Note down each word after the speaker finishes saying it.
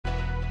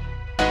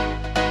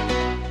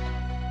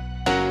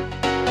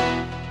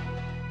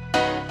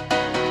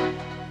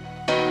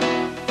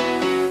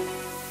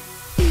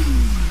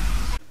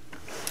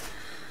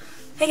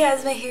Hey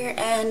guys, May here,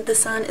 and the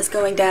sun is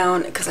going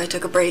down because I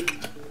took a break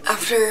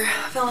after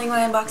filming my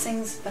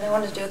unboxings, but I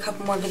wanted to do a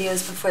couple more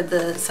videos before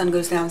the sun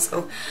goes down,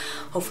 so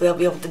hopefully I'll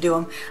be able to do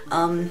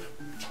them.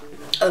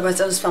 Otherwise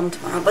I'll just film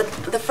tomorrow. But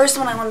the first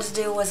one I wanted to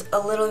do was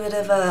a little bit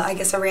of a, I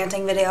guess, a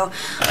ranting video.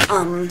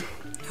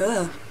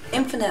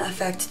 Infinite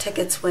Effect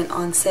tickets went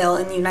on sale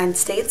in the United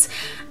States,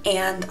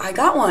 and I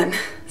got one.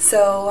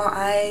 So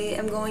I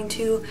am going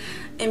to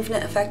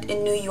Infinite Effect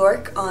in New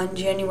York on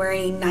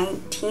January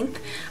 19th,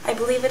 I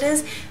believe it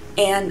is,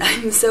 and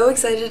I'm so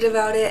excited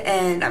about it,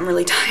 and I'm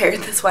really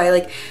tired. That's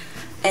why,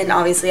 and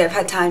obviously I've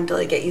had time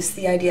to get used to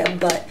the idea,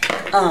 but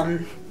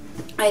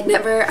I'd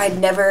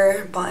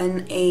never bought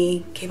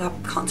a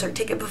K-pop concert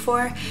ticket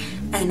before,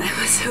 and I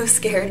was so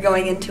scared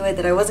going into it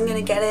that I wasn't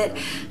gonna get it,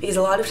 because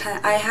a lot of time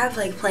I have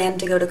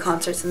planned to go to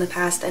concerts in the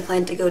past. I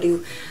planned to go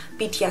to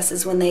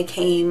BTS's when they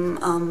came.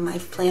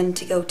 I've planned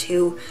to go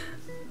to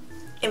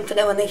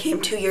Infinite when they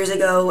came 2 years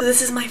ago. This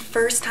is my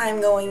first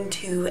time going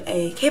to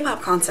a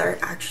K-pop concert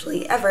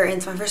actually ever, and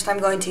it's my first time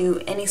going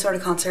to any sort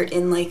of concert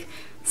in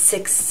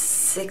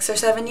six or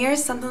 7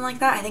 years, something like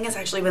that. I think it's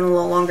actually been a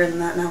little longer than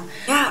that now.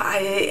 Yeah, I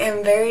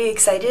am very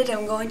excited.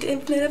 I'm going to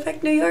Infinite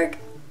Effect New York.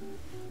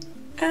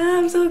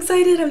 I'm so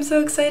excited,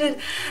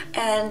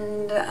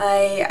 and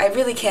I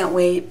really can't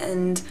wait.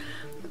 And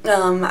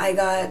I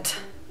got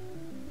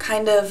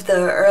kind of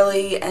the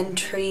early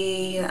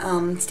entry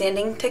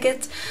standing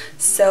tickets,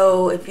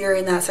 so if you're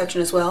in that section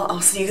as well,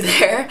 I'll see you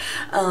there.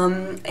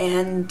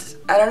 And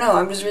I don't know,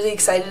 I'm just really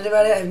excited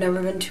about it. I've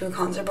never been to a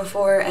concert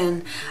before,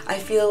 and I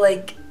feel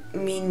like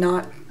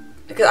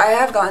because I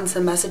have gotten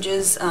some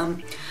messages,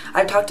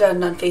 I've talked about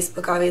it on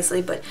Facebook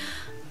obviously, but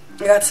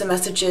I got some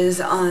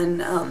messages on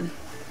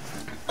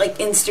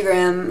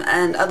Instagram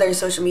and other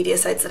social media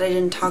sites that I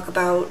didn't talk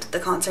about the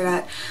concert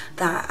at,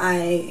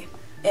 that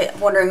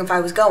wondering if I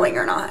was going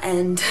or not,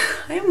 and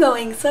I am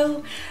going,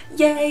 so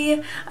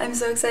yay! I'm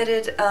so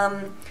excited.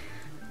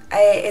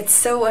 It's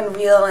so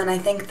unreal, and I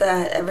think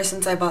that ever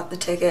since I bought the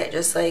ticket,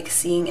 just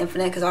seeing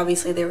Infinite, because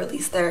obviously they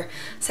released their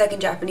second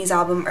Japanese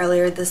album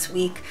earlier this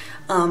week,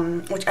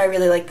 which I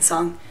really like the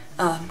song,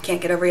 Can't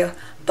Get Over You,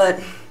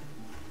 but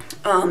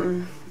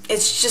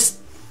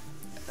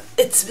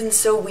it's been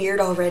so weird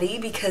already,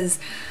 because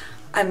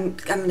I'm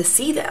gonna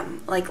see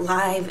them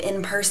live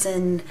in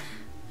person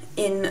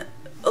in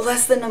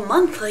less than a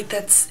month.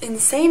 That's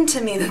insane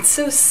to me. That's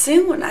so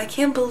soon. I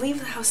can't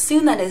believe how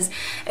soon that is.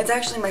 It's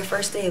actually my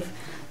first day of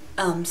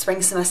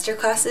spring semester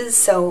classes,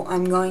 so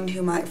I'm going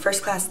to my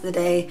first class of the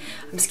day.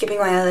 I'm skipping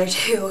my other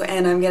two,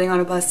 and I'm getting on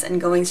a bus and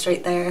going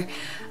straight there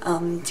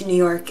to New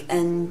York,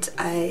 and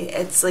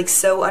it's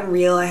so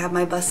unreal. I have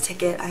my bus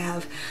ticket, I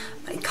have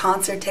my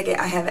concert ticket,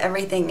 I have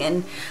everything,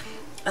 and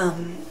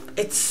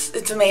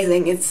it's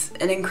amazing. It's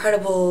an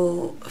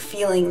incredible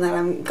feeling that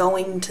I'm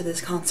going to this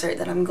concert,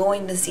 that I'm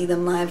going to see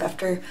them live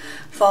after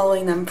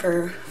following them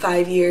for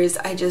 5 years.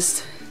 I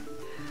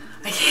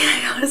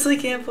honestly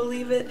can't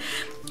believe it.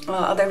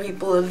 Other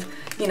people have,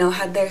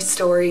 had their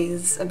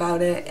stories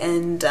about it,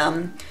 and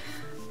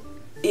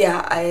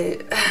yeah, I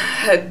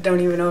don't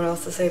even know what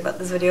else to say about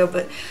this video,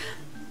 but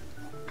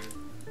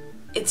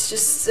it's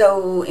just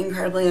so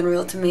incredibly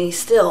unreal to me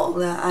still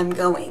that I'm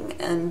going,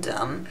 and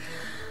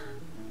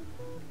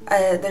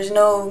there's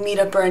no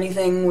meetup or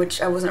anything,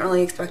 which I wasn't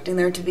really expecting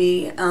there to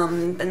be,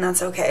 and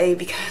that's okay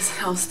because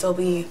I'll still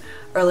be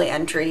early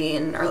entry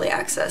and early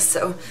access,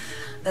 so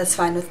that's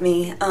fine with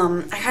me.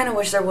 I kind of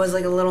wish there was a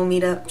little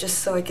meetup just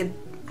so I could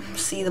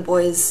see the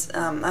boys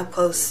up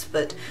close,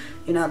 but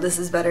this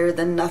is better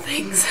than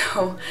nothing,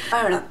 so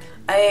I don't know.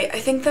 I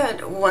think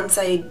that once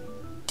I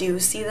do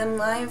see them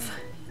live,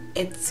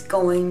 it's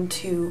going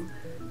to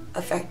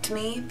affect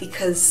me,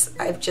 because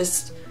I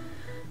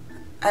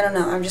don't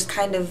know, I'm just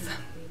kind of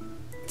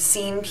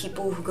seen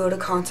people who go to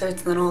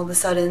concerts and then all of a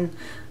sudden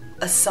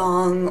a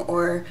song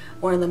or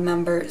one of the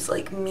members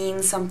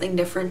means something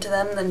different to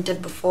them than it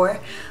did before,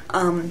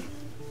 and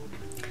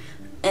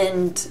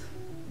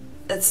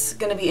it's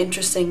gonna be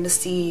interesting to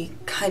see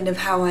kind of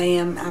how I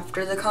am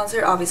after the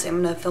concert. Obviously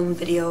I'm gonna film a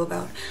video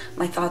about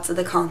my thoughts of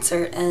the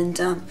concert, and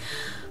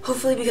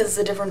hopefully, because it's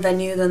a different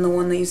venue than the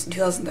one they used in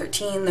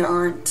 2013, there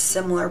aren't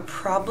similar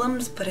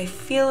problems, but I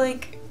feel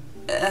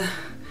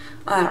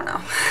I don't know.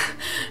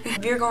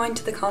 If you're going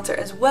to the concert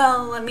as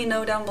well, let me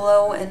know down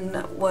below and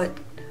what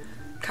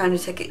kind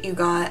of ticket you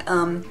got.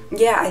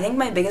 Yeah, I think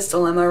my biggest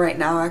dilemma right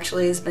now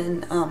actually has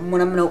been what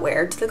I'm gonna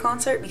wear to the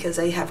concert, because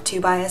I have two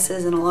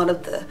biases, and a lot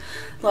of the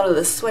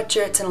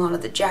sweatshirts and a lot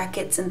of the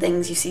jackets and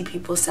things you see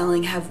people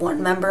selling have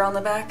one member on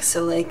the back,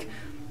 so I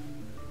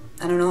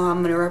don't know how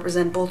I'm gonna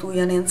represent both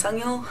Wooyeon and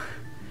Sungyeol.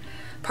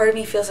 Part of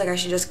me feels like I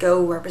should just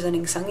go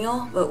representing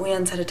Sungyeol, but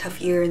Wooyeon's had a tough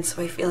year, and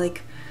so I feel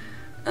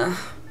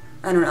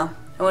I don't know,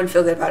 I wouldn't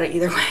feel good about it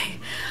either way.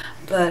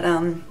 But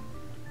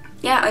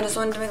yeah, I just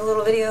wanted to make a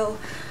little video,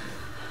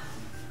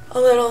 a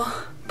little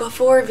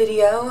before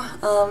video,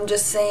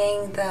 just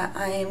saying that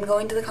I am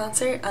going to the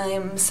concert. I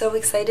am so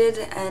excited,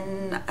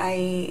 and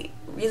I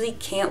really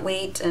can't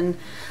wait, and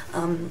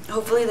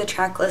hopefully the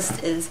track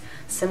list is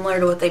similar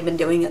to what they've been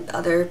doing at the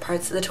other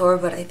parts of the tour,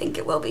 but I think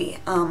it will be.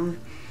 And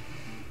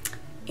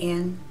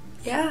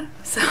yeah,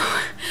 so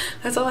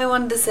that's all I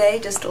wanted to say,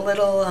 just a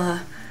little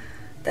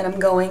that I'm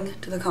going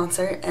to the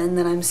concert and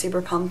that I'm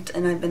super pumped,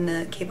 and I've been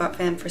a K-pop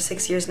fan for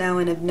 6 years now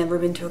and I've never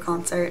been to a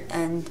concert,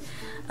 and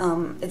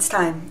it's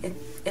time.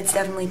 It's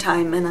definitely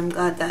time, and I'm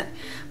glad that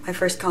my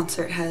first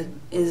concert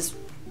is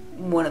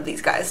one of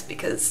these guys,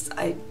 because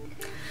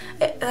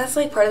that's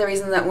like part of the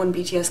reason that when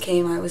BTS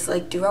came, I was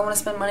like, do I want to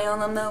spend money on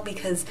them though?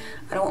 Because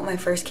I don't want my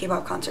first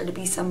K-pop concert to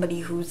be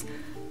somebody who's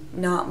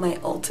not my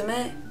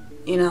ultimate,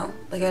 you know?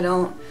 Like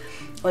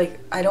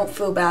I don't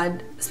feel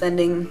bad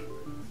spending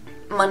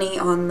money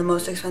on the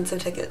most expensive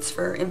tickets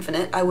for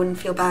Infinite. I wouldn't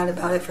feel bad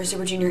about it for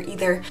Super Junior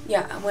either.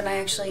 Yeah, when I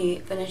actually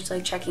finished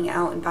like checking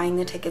out and buying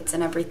the tickets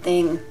and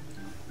everything,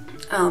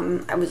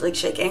 I was like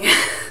shaking.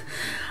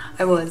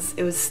 It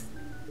was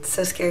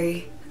so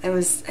scary. I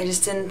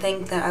just didn't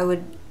think that I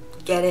would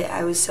get it.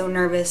 I was so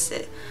nervous.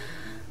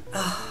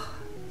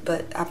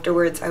 But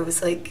afterwards I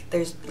was like,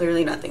 there's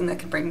literally nothing that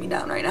can bring me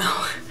down right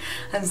now.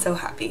 I'm so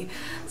happy.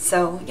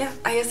 So yeah,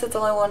 I guess that's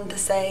all I wanted to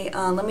say.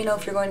 Let me know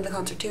if you're going to the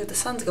concert too. The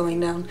sun's going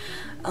down.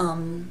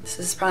 This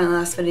is probably the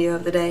last video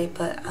of the day,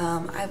 but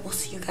I will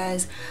see you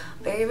guys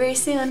very, very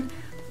soon.